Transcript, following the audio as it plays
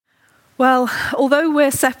Well, although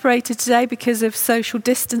we're separated today because of social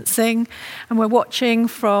distancing and we're watching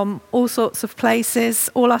from all sorts of places,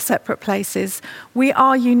 all our separate places, we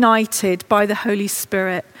are united by the Holy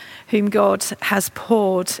Spirit whom God has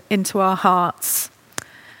poured into our hearts.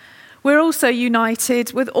 We're also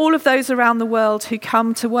united with all of those around the world who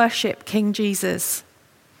come to worship King Jesus.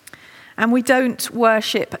 And we don't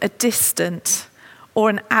worship a distant or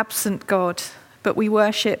an absent God, but we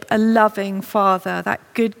worship a loving Father, that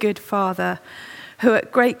good Father, who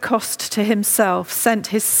at great cost to himself sent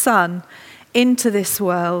his Son into this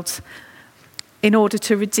world in order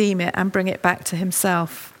to redeem it and bring it back to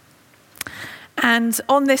himself. And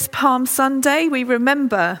on this Palm Sunday, we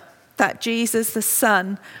remember that Jesus, the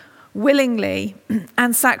Son, willingly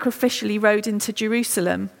and sacrificially rode into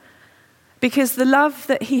Jerusalem because the love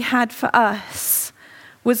that he had for us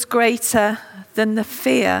was greater than the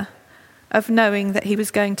fear of knowing that he was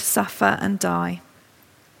going to suffer and die.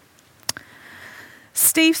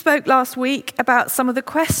 Steve spoke last week about some of the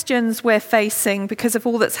questions we're facing because of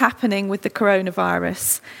all that's happening with the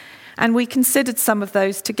coronavirus, and we considered some of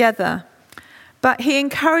those together. But he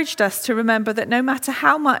encouraged us to remember that no matter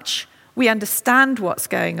how much we understand what's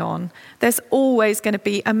going on, there's always going to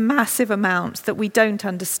be a massive amount that we don't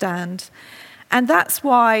understand. And that's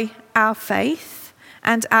why our faith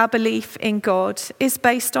and our belief in God is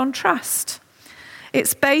based on trust.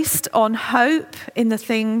 It's based on hope in the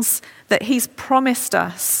things that he's promised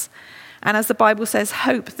us. And as the Bible says,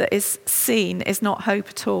 hope that is seen is not hope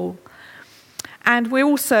at all. And we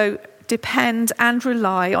also depend and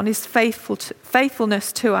rely on his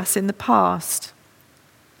faithfulness to us in the past.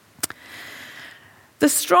 The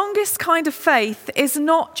strongest kind of faith is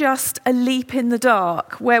not just a leap in the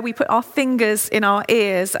dark where we put our fingers in our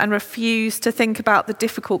ears and refuse to think about the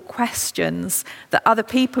difficult questions that other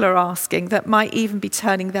people are asking that might even be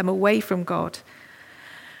turning them away from God.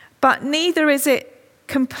 But neither is it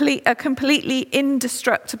a completely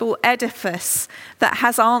indestructible edifice that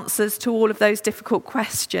has answers to all of those difficult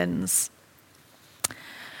questions.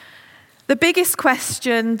 The biggest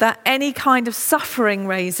question that any kind of suffering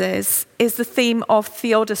raises is the theme of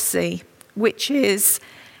theodicy, which is,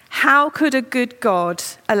 how could a good God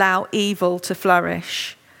allow evil to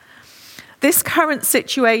flourish? This current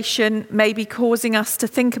situation may be causing us to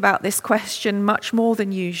think about this question much more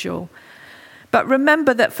than usual. But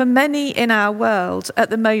remember that for many in our world at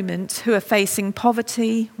the moment who are facing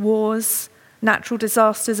poverty, wars, natural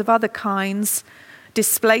disasters of other kinds,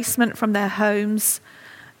 displacement from their homes,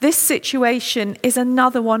 this situation is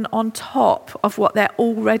another one on top of what they're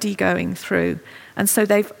already going through. And so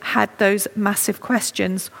they've had those massive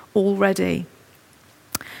questions already.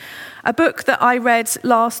 A book that I read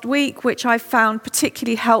last week, which I found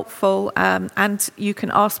particularly helpful, and you can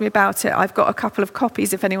ask me about it. I've got a couple of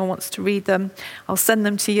copies if anyone wants to read them. I'll send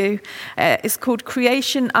them to you. It's called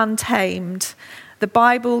Creation Untamed: The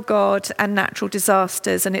Bible, God and Natural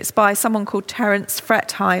Disasters. And it's by someone called Terence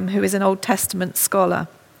Fretheim, who is an Old Testament scholar.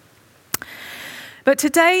 But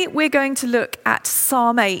today we're going to look at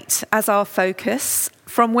Psalm 8 as our focus,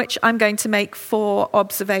 from which I'm going to make 4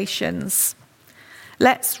 observations.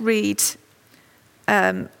 Let's read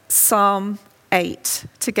Psalm 8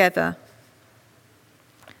 together.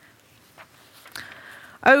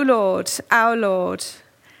 O Lord, our Lord,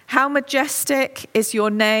 how majestic is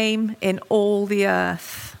your name in all the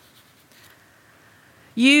earth.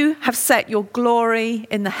 You have set your glory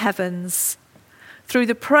in the heavens. Through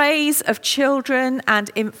the praise of children and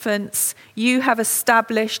infants, you have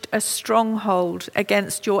established a stronghold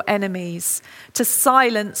against your enemies to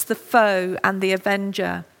silence the foe and the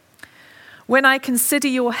avenger. When I consider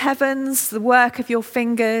your heavens, the work of your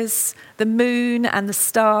fingers, the moon and the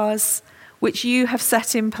stars, which you have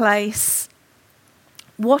set in place,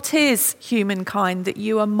 what is humankind that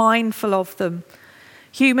you are mindful of them?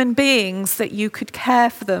 Human beings that you could care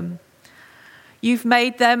for them? You've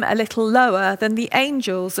made them a little lower than the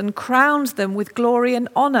angels and crowned them with glory and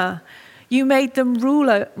honor. You made them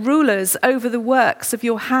rulers over the works of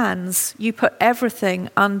your hands. You put everything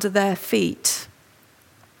under their feet.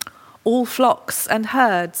 All flocks and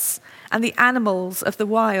herds and the animals of the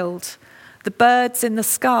wild, the birds in the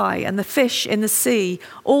sky and the fish in the sea,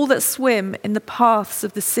 all that swim in the paths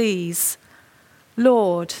of the seas.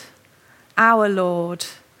 Lord, our Lord,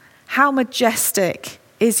 how majestic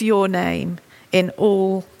is your name in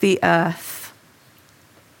all the earth.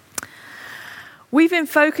 We've been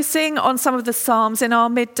focusing on some of the Psalms in our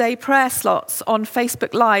midday prayer slots on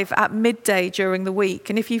Facebook Live at midday during the week.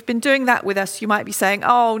 And if you've been doing that with us, you might be saying,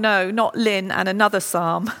 oh no, not Lynn and another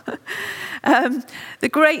Psalm. The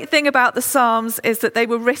great thing about the Psalms is that they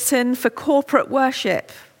were written for corporate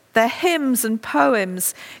worship. They're hymns and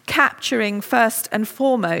poems capturing first and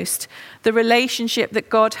foremost the relationship that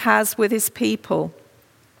God has with his people.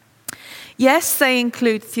 Yes, they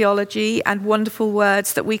include theology and wonderful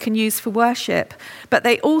words that we can use for worship, but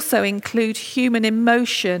they also include human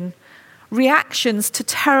emotion, reactions to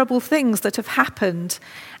terrible things that have happened,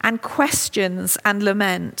 and questions and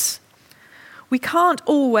lament. We can't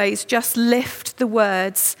always just lift the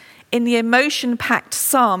words in the emotion-packed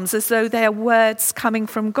psalms as though they are words coming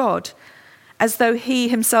from God, as though he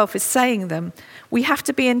himself is saying them. We have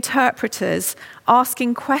to be interpreters,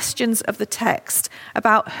 asking questions of the text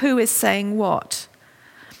about who is saying what.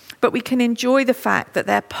 But we can enjoy the fact that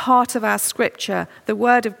they're part of our scripture, the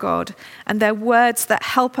word of God, and they're words that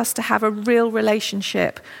help us to have a real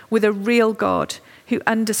relationship with a real God who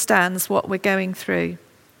understands what we're going through.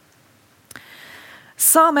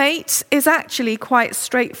 Psalm 8 is actually quite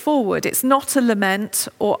straightforward. It's not a lament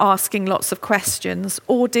or asking lots of questions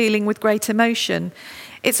or dealing with great emotion.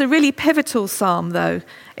 It's a really pivotal psalm, though.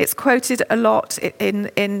 It's quoted a lot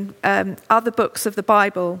in other books of the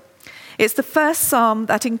Bible. It's the first psalm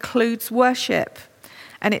that includes worship,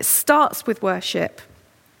 and it starts with worship.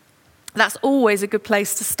 That's always a good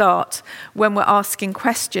place to start when we're asking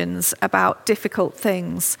questions about difficult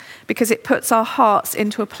things, because it puts our hearts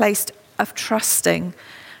into a place of trusting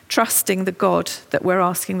the God that we're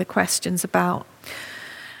asking the questions about.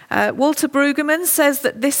 Walter Brueggemann says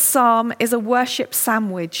that this psalm is a worship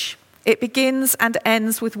sandwich. It begins and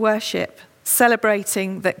ends with worship,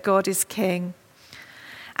 celebrating that God is king.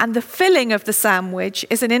 And the filling of the sandwich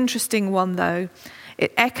is an interesting one, though.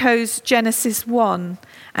 It echoes Genesis 1,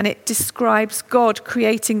 and it describes God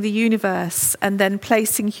creating the universe and then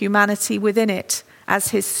placing humanity within it as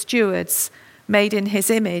his stewards, made in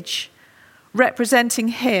his image, representing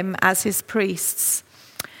him as his priests.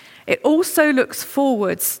 It also looks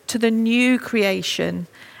forwards to the new creation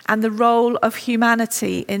and the role of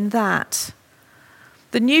humanity in that.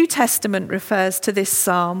 The New Testament refers to this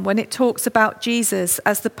psalm when it talks about Jesus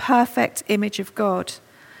as the perfect image of God,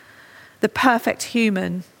 the perfect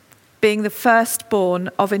human, being the firstborn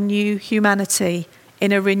of a new humanity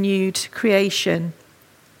in a renewed creation.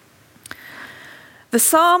 The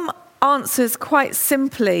psalm answers quite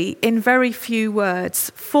simply, in very few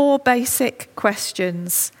words, 4 basic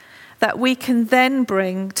questions that we can then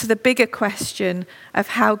bring to the bigger question of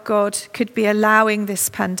how God could be allowing this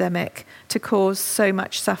pandemic to cause so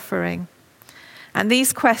much suffering. And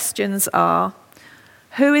these questions are: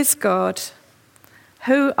 who is God?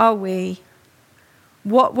 Who are we?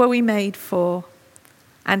 What were we made for?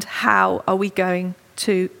 And how are we going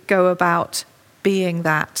to go about being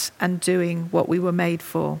that and doing what we were made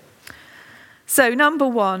for? So, number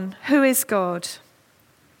 1, who is God?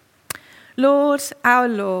 Lord, our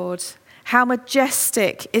Lord, how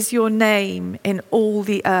majestic is your name in all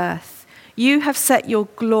the earth. You have set your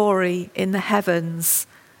glory in the heavens,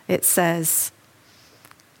 it says.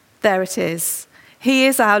 There it is. He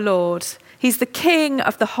is our Lord. He's the King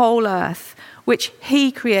of the whole earth, which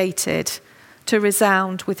he created to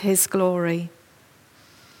resound with his glory.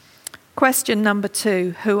 Question number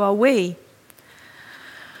 2, who are we?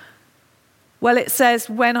 Well, it says,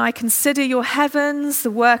 when I consider your heavens,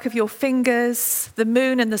 the work of your fingers, the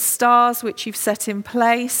moon and the stars which you've set in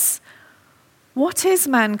place, what is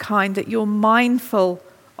mankind that you're mindful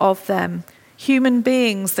of them? Human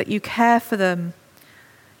beings that you care for them.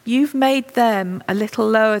 You've made them a little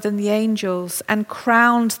lower than the angels and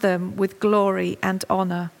crowned them with glory and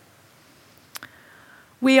honor.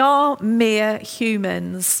 We are mere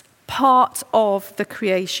humans, part of the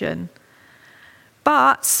creation.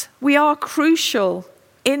 But we are crucial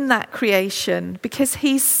in that creation because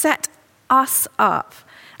he's set us up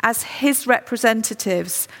as his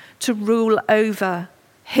representatives to rule over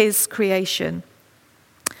his creation.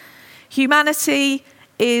 Humanity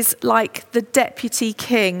is like the deputy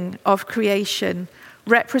king of creation,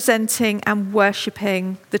 representing and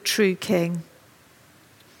worshipping the true king.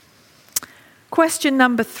 Question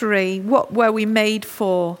number 3, what were we made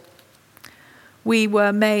for? We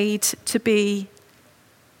were made to be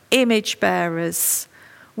image bearers.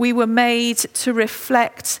 We were made to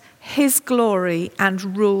reflect his glory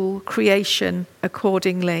and rule creation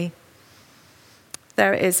accordingly.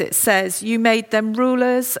 There it is, it says, you made them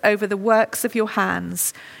rulers over the works of your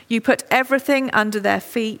hands. You put everything under their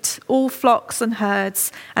feet, all flocks and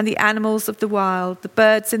herds, and the animals of the wild, the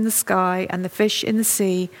birds in the sky and the fish in the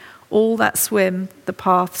sea, all that swim the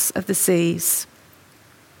paths of the seas.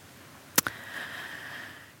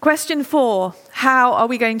 Question 4, how are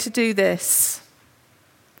we going to do this?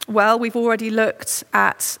 Well, we've already looked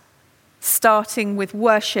at starting with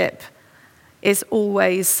worship is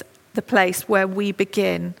always the place where we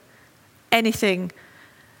begin anything.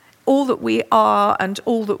 All that we are and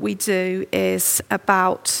all that we do is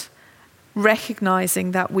about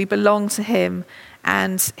recognizing that we belong to him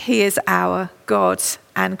and he is our God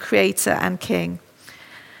and creator and king.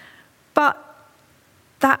 But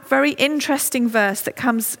that very interesting verse that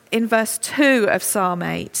comes in verse 2 of Psalm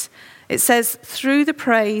 8, it says, "Through the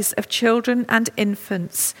praise of children and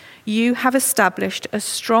infants, you have established a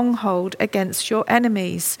stronghold against your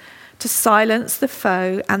enemies to silence the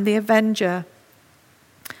foe and the avenger."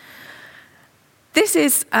 This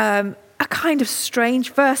is a kind of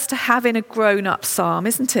strange verse to have in a grown-up psalm,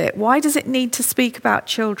 isn't it? Why does it need to speak about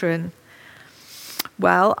children?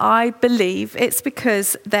 Well, I believe it's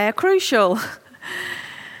because they're crucial.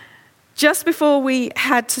 Just before we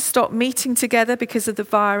had to stop meeting together because of the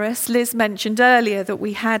virus, Liz mentioned earlier that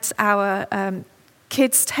we had our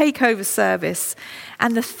kids' takeover service.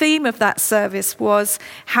 And the theme of that service was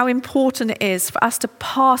how important it is for us to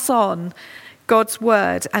pass on God's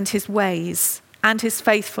word and his ways and his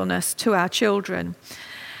faithfulness to our children.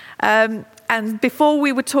 And before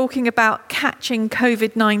we were talking about catching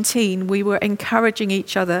COVID-19, we were encouraging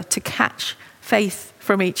each other to catch faith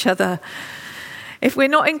from each other. If we're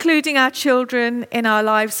not including our children in our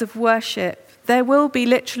lives of worship, there will be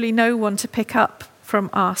literally no one to pick up from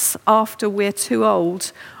us after we're too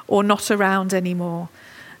old or not around anymore.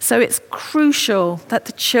 So it's crucial that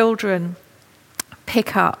the children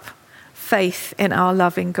pick up faith in our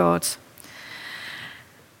loving God.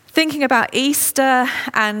 Thinking about Easter,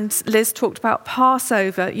 and Liz talked about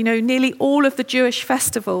Passover, nearly all of the Jewish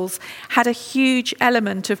festivals had a huge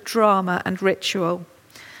element of drama and ritual.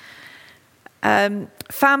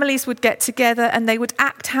 Families would get together and they would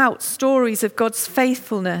act out stories of God's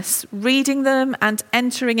faithfulness, reading them and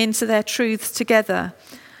entering into their truths together.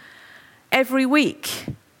 Every week,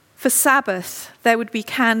 for Sabbath, there would be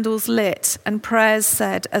candles lit and prayers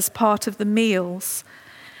said as part of the meals,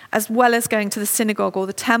 as well as going to the synagogue or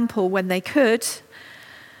the temple when they could.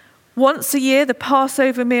 Once a year, the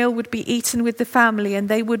Passover meal would be eaten with the family and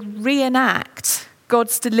they would reenact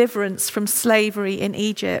God's deliverance from slavery in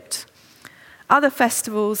Egypt. Other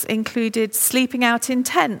festivals included sleeping out in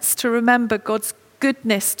tents to remember God's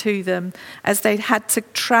goodness to them as they had to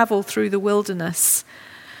travel through the wilderness.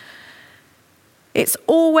 It's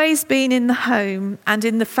always been in the home and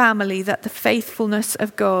in the family that the faithfulness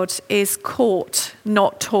of God is caught,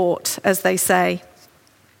 not taught, as they say.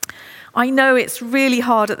 I know it's really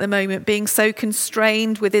hard at the moment being so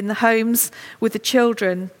constrained within the homes with the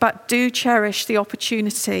children, but do cherish the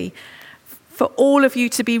opportunity for all of you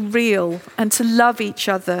to be real and to love each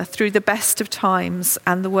other through the best of times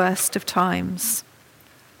and the worst of times.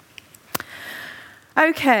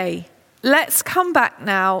 Okay. Let's come back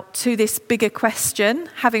now to this bigger question,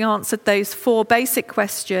 having answered those 4 basic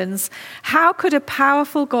questions. How could a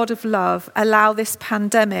powerful God of love allow this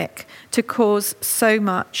pandemic to cause so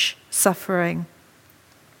much suffering?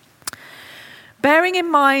 Bearing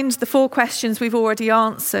in mind the 4 questions we've already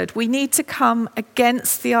answered, we need to come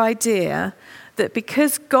against the idea that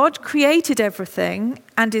because God created everything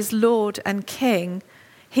and is Lord and King,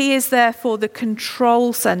 he is therefore the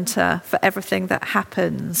control center for everything that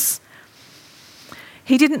happens.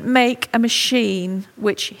 He didn't make a machine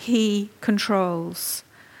which he controls.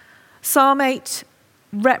 Psalm 8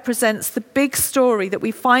 represents the big story that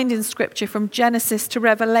we find in Scripture from Genesis to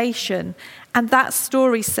Revelation. And that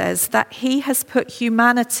story says that he has put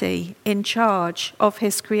humanity in charge of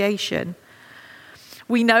his creation.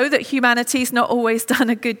 We know that humanity's not always done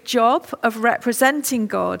a good job of representing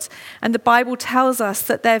God. And the Bible tells us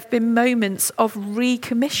that there have been moments of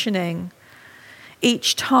recommissioning.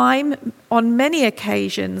 Each time, on many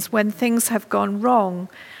occasions, when things have gone wrong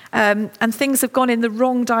and things have gone in the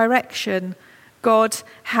wrong direction, God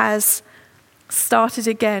has started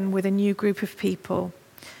again with a new group of people.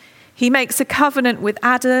 He makes a covenant with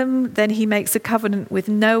Adam, then he makes a covenant with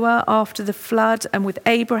Noah after the flood, and with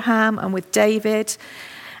Abraham and with David.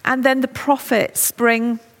 And then the prophets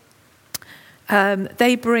bring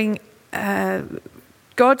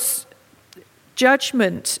God's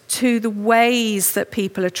judgment to the ways that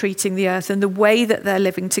people are treating the earth and the way that they're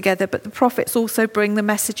living together. But the prophets also bring the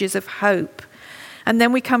messages of hope. And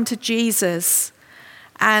then we come to Jesus,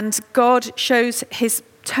 and God shows his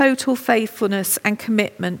total faithfulness and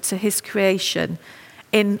commitment to his creation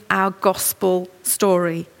in our gospel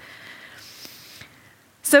story.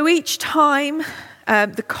 So each time,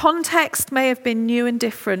 the context may have been new and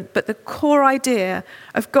different, but the core idea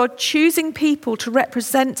of God choosing people to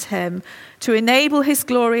represent him, to enable his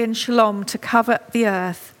glory and shalom to cover the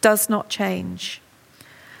earth, does not change.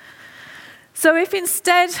 So if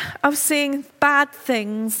instead of seeing bad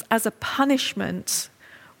things as a punishment,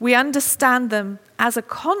 We understand them as a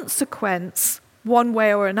consequence, one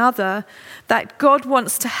way or another, that God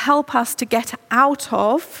wants to help us to get out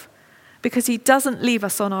of, because he doesn't leave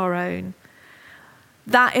us on our own.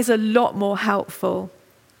 That is a lot more helpful.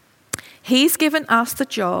 He's given us the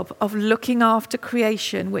job of looking after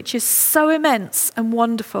creation, which is so immense and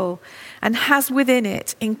wonderful and has within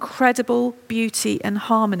it incredible beauty and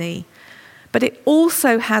harmony. But it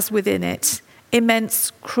also has within it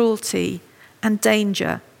immense cruelty and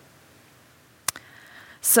danger.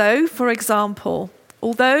 So, for example,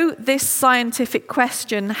 although this scientific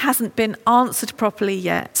question hasn't been answered properly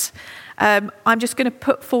yet, I'm just going to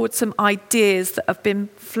put forward some ideas that have been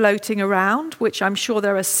floating around, which I'm sure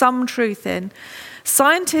there is some truth in.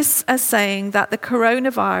 Scientists are saying that the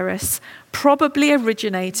coronavirus probably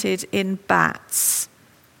originated in bats.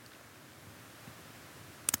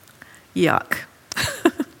 Yuck.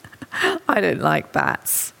 I don't like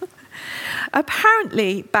bats.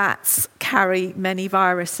 Apparently, bats carry many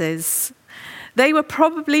viruses. They were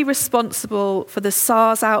probably responsible for the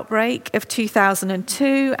SARS outbreak of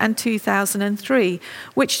 2002 and 2003,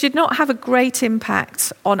 which did not have a great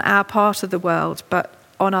impact on our part of the world, but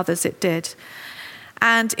on others it did.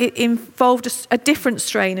 And it involved a different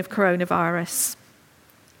strain of coronavirus.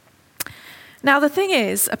 Now, the thing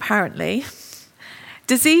is, apparently,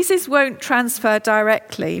 diseases won't transfer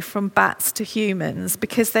directly from bats to humans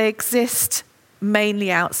because they exist mainly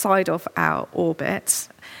outside of our orbit.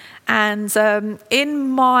 And in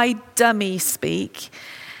my dummy speak,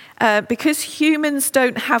 because humans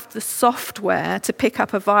don't have the software to pick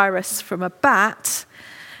up a virus from a bat,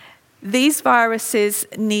 these viruses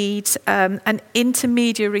need an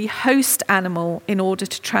intermediary host animal in order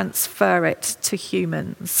to transfer it to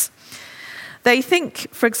humans. They think,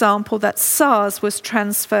 for example, that SARS was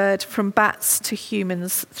transferred from bats to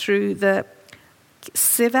humans through the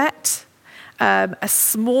civet, a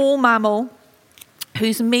small mammal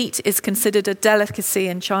whose meat is considered a delicacy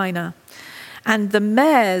in China. And the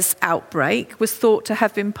MERS outbreak was thought to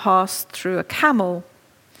have been passed through a camel.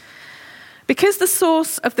 Because the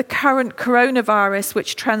source of the current coronavirus,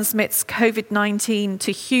 which transmits COVID-19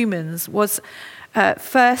 to humans, was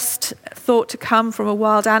first thought to come from a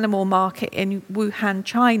wild animal market in Wuhan,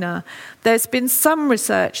 China, there's been some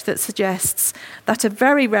research that suggests that a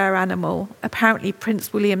very rare animal, apparently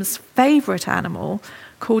Prince William's favourite animal,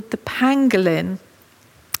 called the pangolin,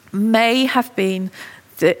 may have been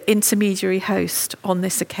the intermediary host on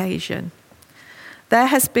this occasion. There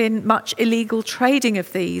has been much illegal trading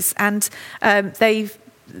of these, and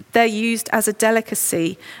they're used as a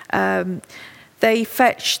delicacy. They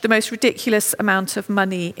fetch the most ridiculous amount of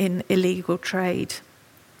money in illegal trade.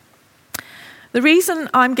 The reason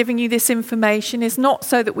I'm giving you this information is not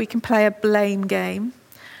so that we can play a blame game,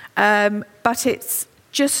 but it's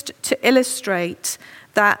just to illustrate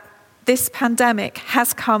that this pandemic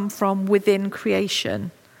has come from within creation,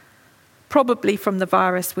 probably from the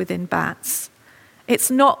virus within bats. It's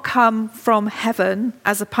not come from heaven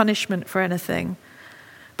as a punishment for anything.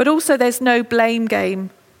 But also there's no blame game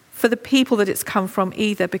for the people that it's come from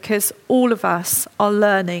either, because all of us are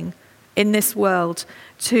learning in this world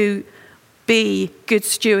to be good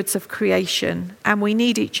stewards of creation, and we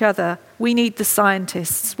need each other. We need the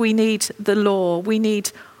scientists, we need the law, we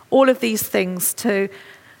need all of these things to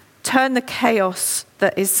turn the chaos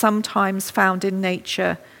that is sometimes found in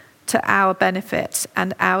nature to our benefit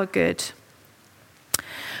and our good.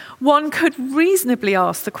 One could reasonably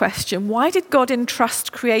ask the question, why did God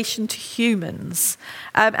entrust creation to humans?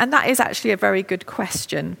 And that is actually a very good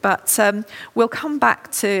question, but we'll come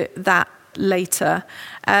back to that later.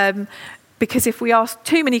 Because if we ask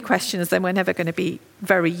too many questions, then we're never going to be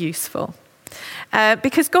very useful.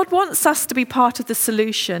 Because God wants us to be part of the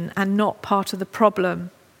solution and not part of the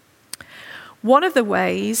problem. One of the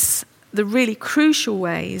ways, the really crucial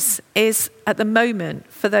ways, is at the moment,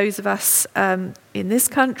 for those of us in this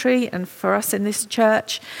country and for us in this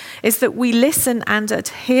church, is that we listen and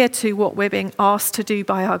adhere to what we're being asked to do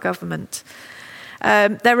by our government.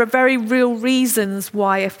 There are very real reasons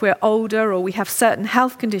why, if we're older or we have certain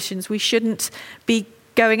health conditions, we shouldn't be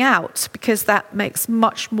going out, because that makes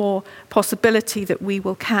much more possibility that we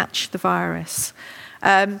will catch the virus.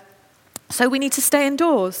 So we need to stay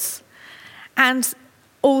indoors. And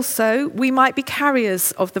also, we might be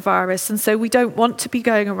carriers of the virus, and so we don't want to be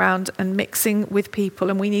going around and mixing with people,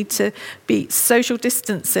 and we need to be social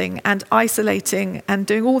distancing and isolating and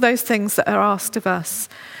doing all those things that are asked of us.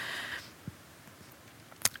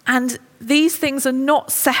 And these things are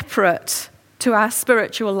not separate to our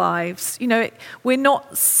spiritual lives. You know, we're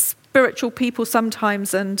not spiritual people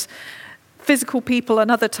sometimes and physical people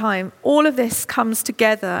another time. All of this comes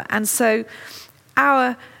together, and so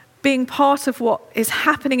our being part of what is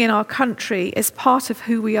happening in our country is part of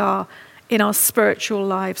who we are in our spiritual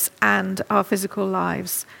lives and our physical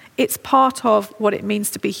lives. It's part of what it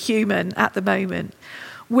means to be human at the moment.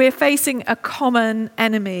 We're facing a common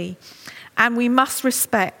enemy, and we must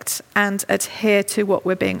respect and adhere to what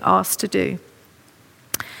we're being asked to do.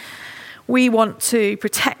 We want to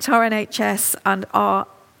protect our NHS and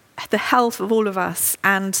the health of all of us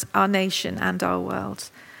and our nation and our world.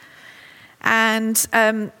 And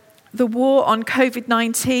the war on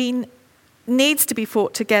COVID-19 needs to be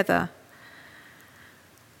fought together.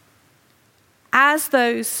 As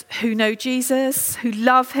those who know Jesus, who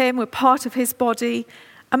love him, we're part of his body,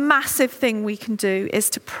 a massive thing we can do is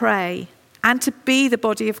to pray and to be the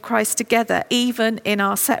body of Christ together, even in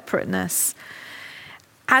our separateness.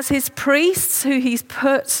 As his priests, who he's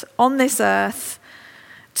put on this earth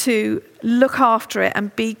to look after it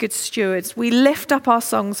and be good stewards, we lift up our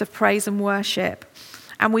songs of praise and worship,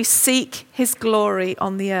 and we seek his glory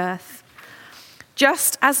on the earth.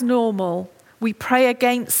 Just as normal, we pray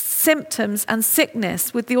against symptoms and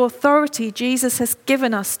sickness with the authority Jesus has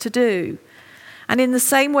given us to do. And in the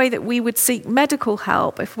same way that we would seek medical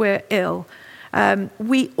help if we're ill,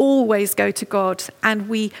 we always go to God and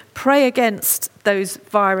we pray against those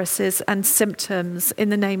viruses and symptoms in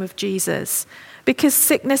the name of Jesus, because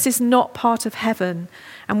sickness is not part of heaven,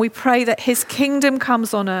 and we pray that his kingdom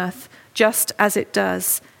comes on earth just as it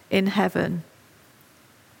does in heaven.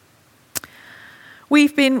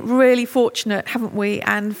 We've been really fortunate, haven't we,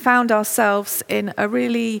 and found ourselves in a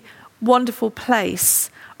really wonderful place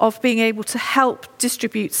of being able to help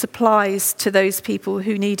distribute supplies to those people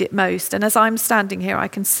who need it most. And as I'm standing here, I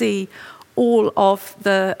can see all of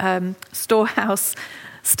the storehouse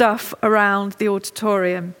stuff around the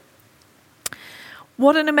auditorium.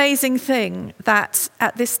 What an amazing thing that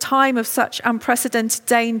at this time of such unprecedented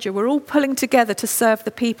danger, we're all pulling together to serve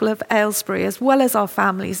the people of Aylesbury, as well as our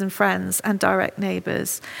families and friends and direct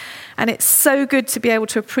neighbours. And it's so good to be able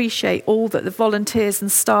to appreciate all that the volunteers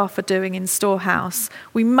and staff are doing in Storehouse.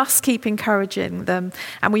 We must keep encouraging them,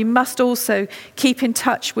 and we must also keep in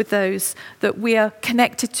touch with those that we are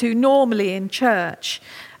connected to normally in church.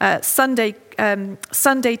 Sunday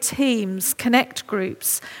teams, connect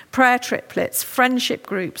groups, prayer triplets, friendship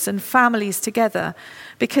groups, and families together,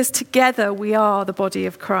 because together we are the body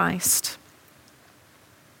of Christ.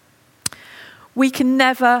 We can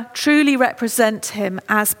never truly represent him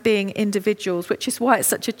as being individuals, which is why it's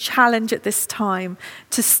such a challenge at this time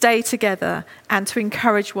to stay together and to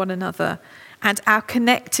encourage one another. And our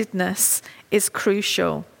connectedness is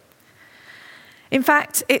crucial. In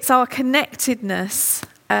fact, it's our connectedness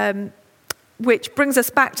which brings us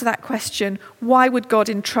back to that question, why would God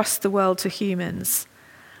entrust the world to humans?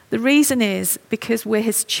 The reason is because we're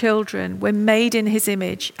his children, we're made in his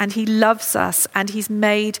image, and he loves us, and he's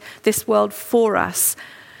made this world for us.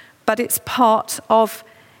 But it's part of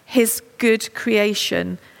his good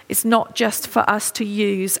creation. It's not just for us to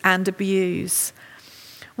use and abuse.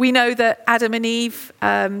 We know that Adam and Eve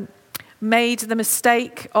made the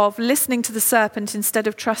mistake of listening to the serpent instead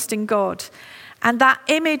of trusting God. And that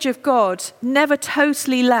image of God never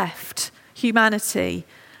totally left humanity,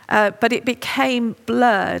 but it became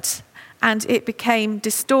blurred and it became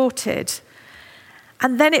distorted.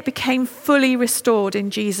 And then it became fully restored in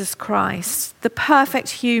Jesus Christ, the perfect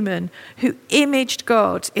human who imaged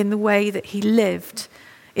God in the way that he lived,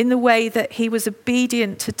 in the way that he was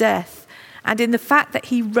obedient to death, and in the fact that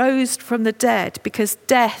he rose from the dead because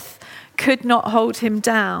death could not hold him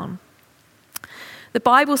down. The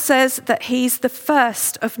Bible says that he's the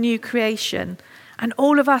first of new creation, and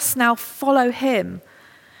all of us now follow him.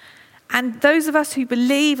 And those of us who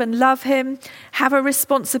believe and love him have a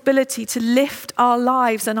responsibility to lift our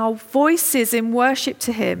lives and our voices in worship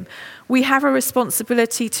to him. We have a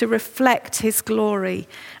responsibility to reflect his glory,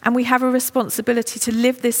 and we have a responsibility to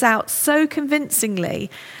live this out so convincingly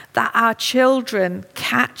that our children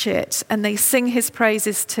catch it and they sing his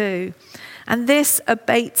praises too. And this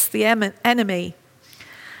abates the enemy.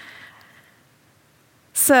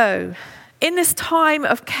 So, in this time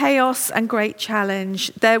of chaos and great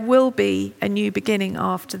challenge, there will be a new beginning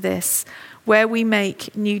after this, where we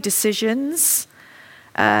make new decisions.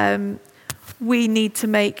 We need to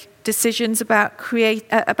make decisions about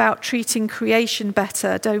treating creation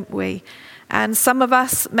better, don't we? And some of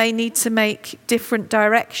us may need to make different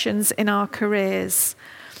directions in our careers.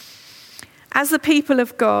 As the people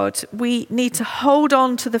of God, we need to hold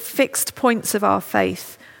on to the fixed points of our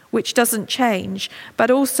faith, which doesn't change,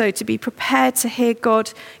 but also to be prepared to hear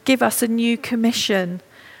God give us a new commission.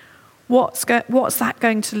 What's that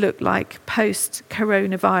going to look like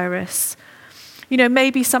post-coronavirus?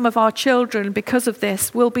 Maybe some of our children, because of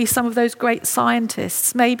this, will be some of those great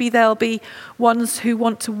scientists. Maybe they'll be ones who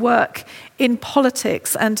want to work in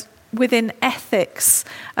politics and within ethics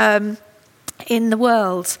in the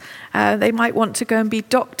world. They might want to go and be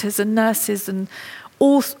doctors and nurses and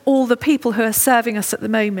all the people who are serving us at the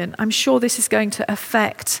moment. I'm sure this is going to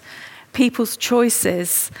affect people's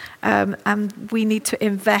choices, and we need to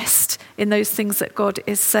invest in those things that God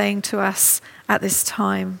is saying to us at this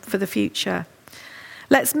time for the future.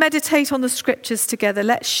 Let's meditate on the scriptures together.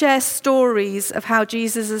 Let's share stories of how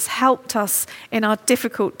Jesus has helped us in our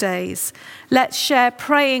difficult days. Let's share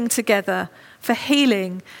praying together for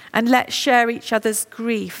healing, and let's share each other's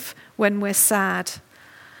grief when we're sad.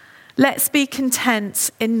 Let's be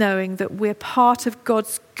content in knowing that we're part of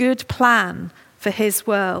God's good plan for his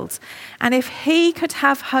world. And if he could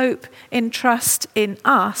have hope and trust in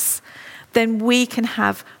us, then we can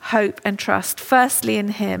have hope and trust firstly in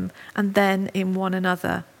him and then in one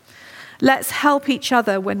another. Let's help each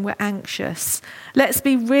other when we're anxious. Let's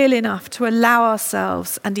be real enough to allow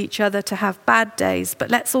ourselves and each other to have bad days, but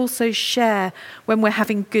let's also share when we're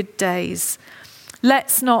having good days.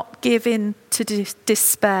 Let's not give in to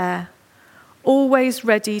despair. Always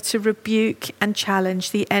ready to rebuke and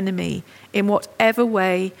challenge the enemy in whatever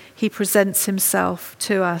way he presents himself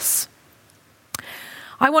to us.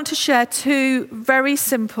 I want to share two very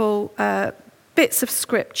simple bits of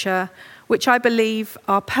scripture which I believe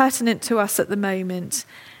are pertinent to us at the moment.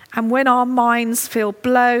 And when our minds feel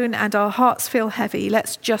blown and our hearts feel heavy,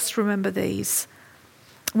 let's just remember these.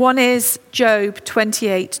 One is Job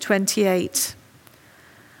 28:28.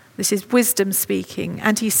 This is wisdom speaking.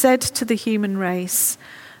 And he said to the human race,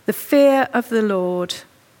 the fear of the Lord,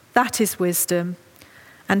 that is wisdom,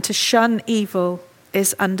 and to shun evil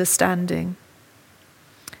is understanding.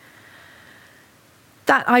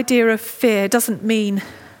 That idea of fear doesn't mean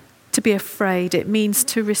to be afraid. It means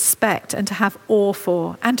to respect and to have awe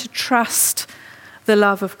for and to trust the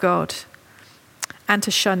love of God and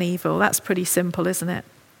to shun evil. That's pretty simple, isn't it?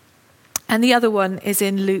 And the other one is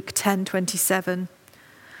in Luke 10:27.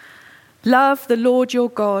 Love the Lord your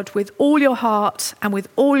God with all your heart and with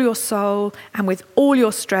all your soul and with all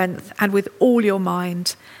your strength and with all your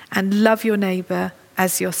mind, and love your neighbour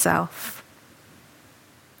as yourself.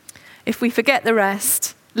 If we forget the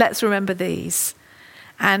rest, let's remember these.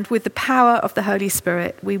 And with the power of the Holy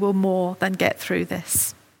Spirit, we will more than get through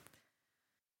this.